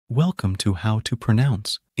Welcome to How to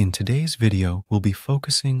Pronounce. In today's video, we'll be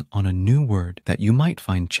focusing on a new word that you might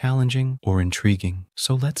find challenging or intriguing.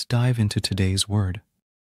 So let's dive into today's word.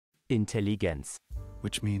 Intelligenz.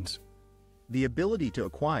 Which means the ability to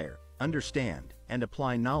acquire, understand, and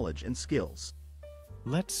apply knowledge and skills.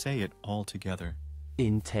 let's say it all together.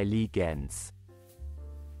 Intelligenz.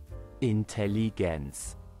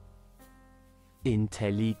 Intelligenz.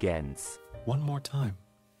 Intelligenz. One more time.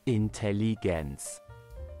 Intelligenz.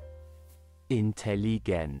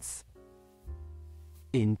 Intelligenz.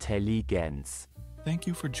 Intelligenz. Thank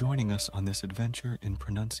you for joining us on this adventure in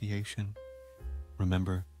pronunciation.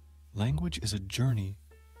 Remember, language is a journey,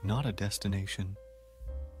 not a destination.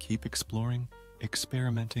 Keep exploring,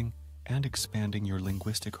 experimenting, and expanding your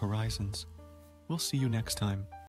linguistic horizons. We'll see you next time.